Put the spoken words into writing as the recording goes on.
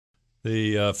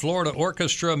The Florida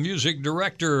Orchestra music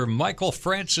director, Michael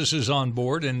Francis, is on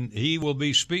board, and he will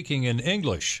be speaking in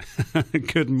English.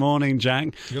 Good morning, Jack.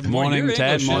 Good morning,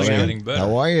 Ted. English is getting better.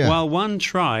 How are you? Well, one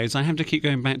tries. I have to keep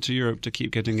going back to Europe to keep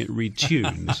getting it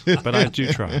retuned, but I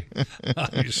do try.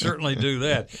 You certainly do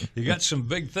that. You got some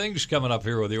big things coming up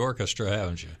here with the orchestra,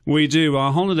 haven't you? We do.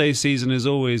 Our holiday season is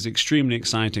always extremely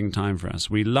exciting time for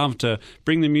us. We love to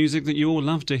bring the music that you all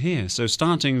love to hear. So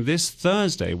starting this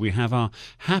Thursday, we have our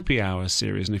Happy Hour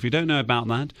series, and if you don't know about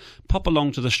that, pop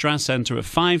along to the Strass Center at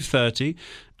 5:30,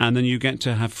 and then you get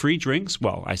to have free drinks.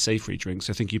 Well, I say free drinks.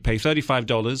 I think you pay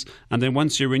 $35, and then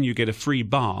once you're in, you get a free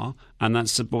bar, and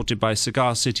that's supported by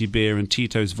Cigar City Beer and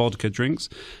Tito's Vodka drinks.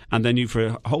 And then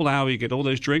for a whole hour, you get all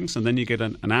those drinks, and then you get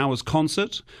an hour's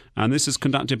concert. And this is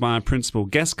conducted by our principal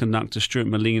guest conductor, Stuart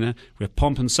Molina, with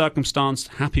pomp and circumstance,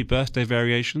 happy birthday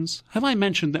variations. Have I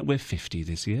mentioned that we're 50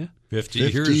 this year? 50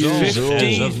 years old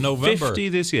as of November. 50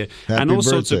 this year. Happy and all birthday.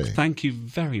 sorts of, thank you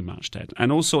very much, Ted.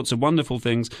 And all sorts of wonderful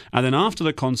things. And then after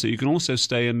the concert, you can also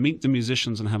stay and meet the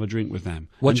musicians and have a drink with them.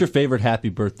 What's your favorite happy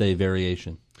birthday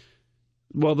variation?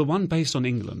 Well, the one based on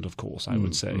England, of course, I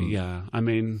would say, yeah. I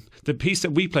mean, the piece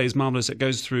that we play is marvellous. It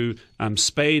goes through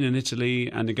Spain and Italy,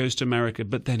 and it goes to America,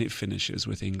 but then it finishes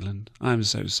with England. I'm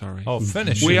so sorry. Oh,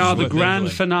 finishes We are the with grand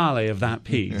England. finale of that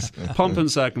piece, Pomp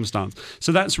and Circumstance.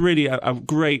 So that's really a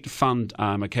great, fun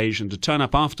occasion to turn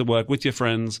up after work with your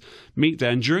friends, meet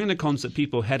there, and during the concert,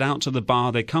 people head out to the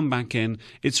bar, they come back in.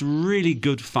 It's really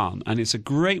good fun, and it's a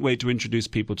great way to introduce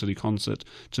people to the concert,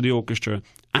 to the orchestra,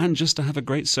 and just to have a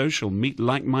great social, meet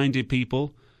like-minded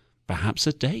people, perhaps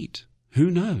a date.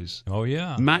 Who knows? Oh,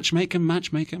 yeah. Matchmaker,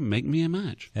 make me a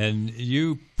match. And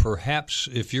you, perhaps,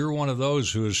 if you're one of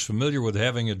those who is familiar with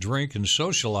having a drink and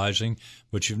socializing,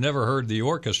 but you've never heard the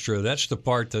orchestra, that's the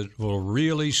part that will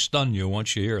really stun you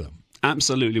once you hear them.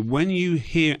 Absolutely. When you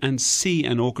hear and see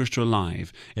an orchestra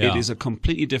live, Yeah. it is a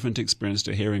completely different experience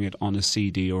to hearing it on a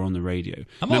CD or on the radio,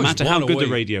 I'm no always matter how blown good the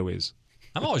away. radio is.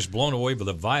 I'm always blown away by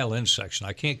the violin section.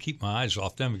 I can't keep my eyes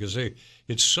off them because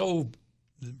it's so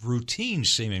routine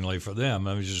seemingly for them.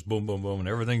 I mean, just boom, boom, boom, and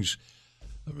everything's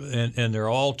and they're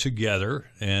all together.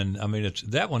 And I mean,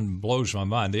 that one blows my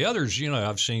mind. The others,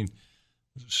 I've seen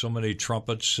so many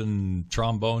trumpets and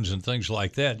trombones and things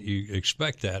like that. You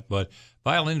expect that, but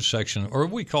violin section, or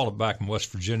we call it back in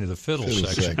West Virginia, the fiddle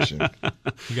section.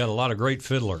 You got a lot of great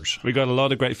fiddlers. We got a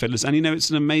lot of great fiddlers, and it's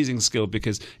an amazing skill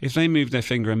because if they move their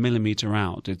finger a millimeter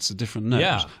out, it's a different note.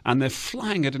 Yeah. And they're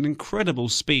flying at an incredible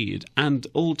speed and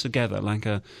all together like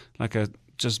a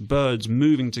just birds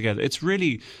moving together. It's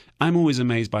really, I'm always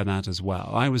amazed by that as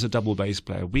well. I was a double bass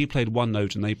player. We played one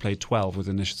note and they played 12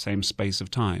 within the same space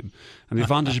of time. And the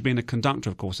advantage of being a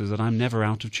conductor, of course, is that I'm never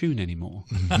out of tune anymore.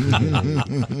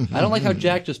 I don't like how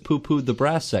Jack just poo-pooed the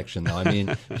brass section, though. I mean,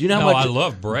 do you know how No, much I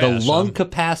love brass. the lung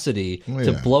capacity Oh,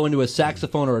 to yeah. blow into a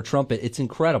saxophone or a trumpet? It's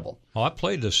incredible. Oh, I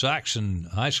played the sax in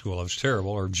high school. I was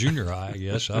terrible, or junior high, I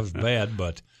guess. I was bad,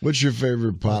 but What's your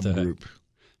favorite pop the heck? group?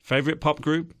 Favorite pop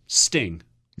group? Sting.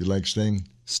 You like Sting?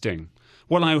 Sting.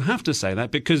 Well, I have to say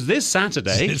that because this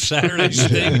Saturday... it's Saturday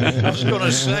Sting. I was going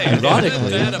to say, isn't Ironically.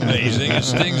 that amazing? And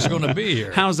Sting's going to be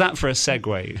here. How's that for a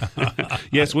segue?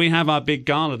 Yes, we have our big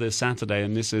gala this Saturday,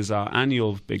 and this is our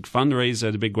annual big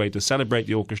fundraiser, the big way to celebrate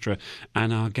the orchestra.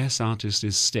 And our guest artist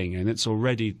is Sting, and it's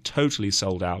already totally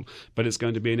sold out. But it's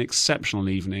going to be an exceptional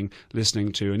evening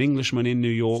listening to An Englishman in New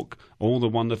York, all the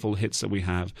wonderful hits that we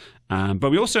have. But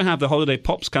we also have the Holiday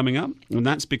Pops coming up, and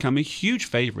that's become a huge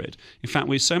favourite. In fact,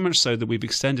 we're so much so that we've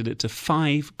extended it to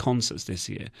 5 concerts this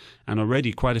year, and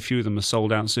already quite a few of them are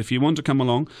sold out. So if you want to come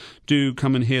along, do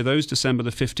come and hear those, December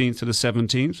the 15th to the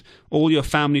 17th. All your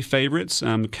family favourites,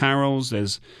 carols,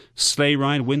 there's Sleigh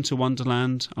Ride, Winter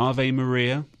Wonderland, Ave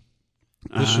Maria.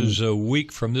 This is a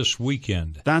week from this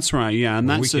weekend. That's right, yeah. And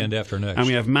Or that's weekend after next. And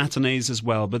we have matinees as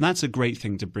well. But that's a great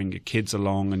thing to bring your kids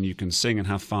along and you can sing and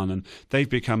have fun. And they've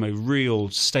become a real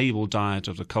stable diet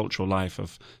of the cultural life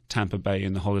of Tampa Bay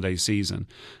in the holiday season.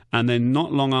 And then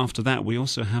not long after that, we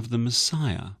also have The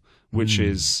Messiah, which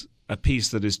is a piece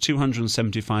that is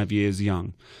 275 years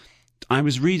young. I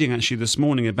was reading actually this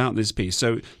morning about this piece.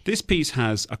 So this piece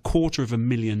has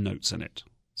 250,000 notes in it.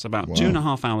 It's about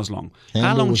 2.5 hours long.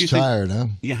 Handel was tired, huh?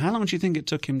 Yeah, how long do you think it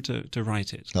took him to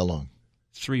write it? How long?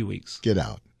 3 weeks. Get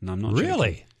out. No, I'm not joking.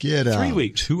 Really? Get out. 3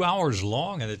 weeks. 2 hours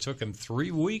long, and it took him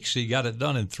 3 weeks. He got it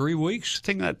done in 3 weeks. I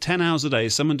think that 10 hours a day,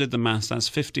 someone did the maths, that's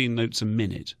 15 notes a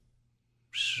minute.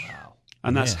 Wow.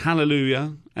 And that's Man.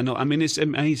 hallelujah. And I mean, it's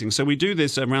amazing. So we do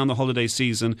this around the holiday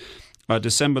season,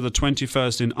 December the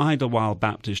 21st in Idlewild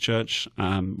Baptist Church,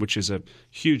 which is a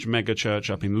huge mega church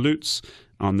up in Lutz.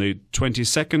 On the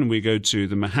 22nd, we go to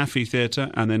the Mahaffey Theatre,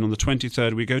 and then on the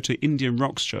 23rd, we go to Indian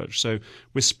Rocks Church. So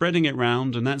we're spreading it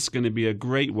round, and that's going to be a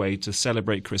great way to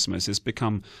celebrate Christmas. It's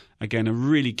become, again, a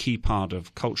really key part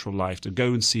of cultural life to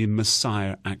go and see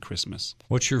Messiah at Christmas.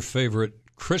 What's your favorite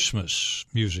Christmas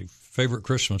music, favorite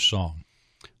Christmas song?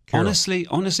 Carol?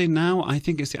 Honestly, now I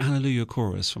think it's the Alleluia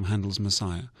chorus from Handel's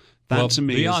Messiah. That to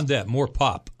me beyond that, more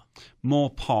pop.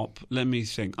 More pop, let me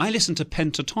think. I listened to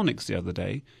Pentatonics the other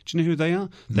day. Do you know who they are?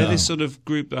 They're this sort of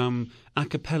group, a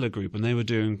cappella group, and they were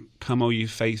doing Come O Ye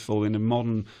Faithful in a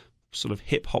modern sort of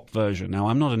hip-hop version. Now,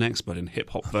 I'm not an expert in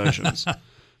hip-hop versions,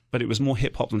 but it was more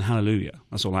hip-hop than Hallelujah.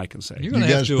 That's all I can say. You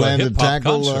guys plan to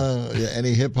tackle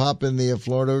any hip-hop in the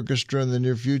Florida Orchestra in the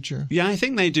near future? Yeah, I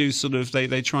think they do sort of,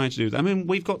 they try to do that. I mean,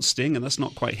 we've got Sting, and that's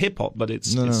not quite hip-hop, but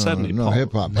it's certainly pop.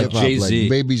 hip-hop. Like Jay-Z. Like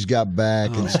Baby's Got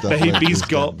Back and stuff Baby's like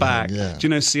Got Back. Yeah. Do you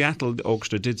know Seattle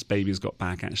Orchestra did Baby's Got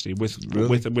Back, actually,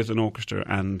 with an orchestra,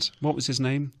 and what was his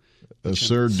name?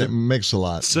 Sir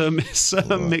Mix-a-Lot. Sir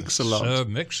Mix-a-Lot. Sir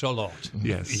Mix-a-Lot.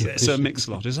 Yes. Sir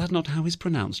Mix-a-Lot. Is that not how he's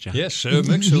pronounced, Jack? Yes, Sir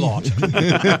Mix-a-Lot. You've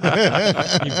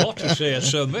got to say it,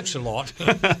 Sir Mix-a-Lot,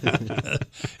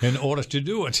 in order to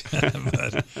do it.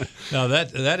 But, now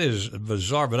that is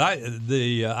bizarre. But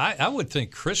I would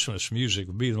think Christmas music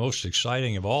would be the most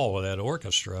exciting of all with that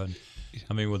orchestra. And,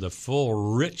 I mean, with the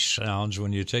full, rich sounds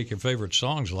when you take your favorite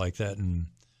songs like that and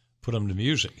put them to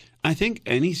music. I think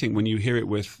anything, when you hear it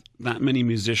with that many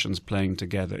musicians playing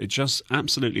together, it just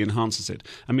absolutely enhances it.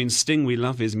 I mean, Sting, we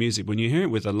love his music. When you hear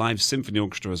it with a live symphony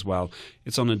orchestra as well,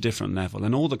 it's on a different level.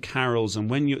 And all the carols, and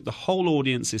when the whole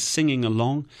audience is singing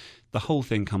along, the whole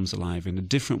thing comes alive in a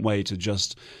different way to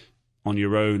just on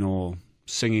your own or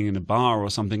singing in a bar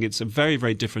or something. It's a very,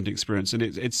 very different experience, and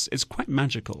it's quite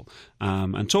magical.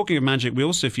 And talking of magic, we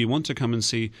also, if you want to come and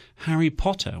see Harry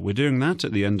Potter, we're doing that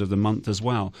at the end of the month as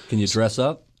well. Can you dress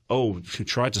up? Oh,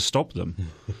 try to stop them.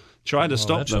 Try to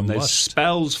stop that's them. a There's must.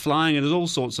 spells flying and there's all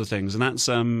sorts of things. And that's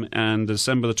and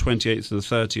December the 28th to the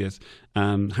 30th,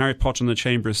 Harry Potter and the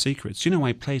Chamber of Secrets. Do you know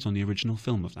I played on the original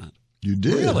film of that? You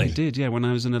did? Really? I did, yeah, when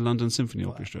I was in the London Symphony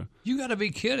Orchestra. You got to be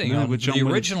kidding. Yeah, On with John the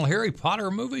Williams. original Harry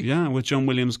Potter movie? Yeah, with John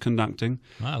Williams conducting.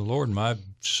 My Lord, my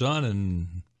son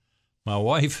and my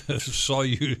wife saw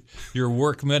your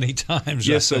work many times.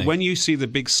 Yes, so I think. when you see the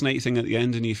big snake thing at the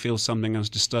end and you feel something else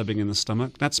disturbing in the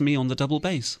stomach, that's me on the double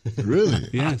bass. Really?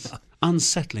 Yes.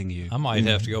 Unsettling you. I might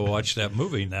have to go watch that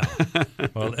movie now.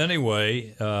 Well,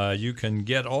 anyway, you can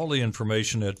get all the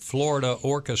information at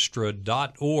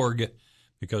floridaorchestra.org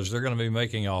because they're going to be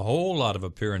making a whole lot of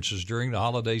appearances during the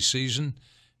holiday season.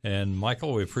 And,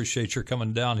 Michael, we appreciate your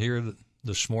coming down here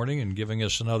this morning and giving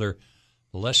us another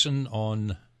lesson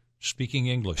on speaking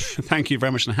English. Thank you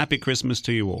very much, and happy Christmas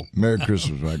to you all. Merry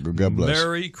Christmas, Michael. God bless.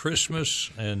 Merry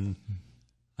Christmas. And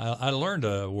I learned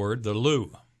a word, the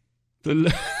loo.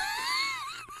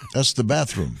 That's the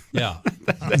bathroom. Yeah.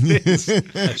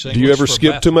 That's Do you ever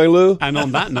skip to my loo? And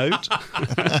on that note,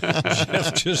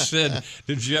 Jeff just said,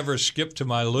 did you ever skip to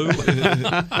my loo?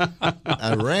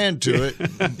 I ran to it.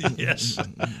 Yes.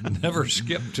 Never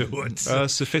skip to it.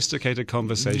 sophisticated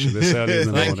conversation this early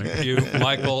in the morning. Thank you,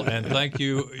 Michael, and thank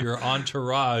you, your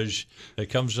entourage that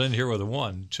comes in here with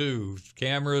 1, 2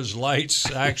 cameras,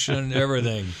 lights, action,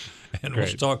 everything. And we'll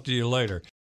Great. talk to you later.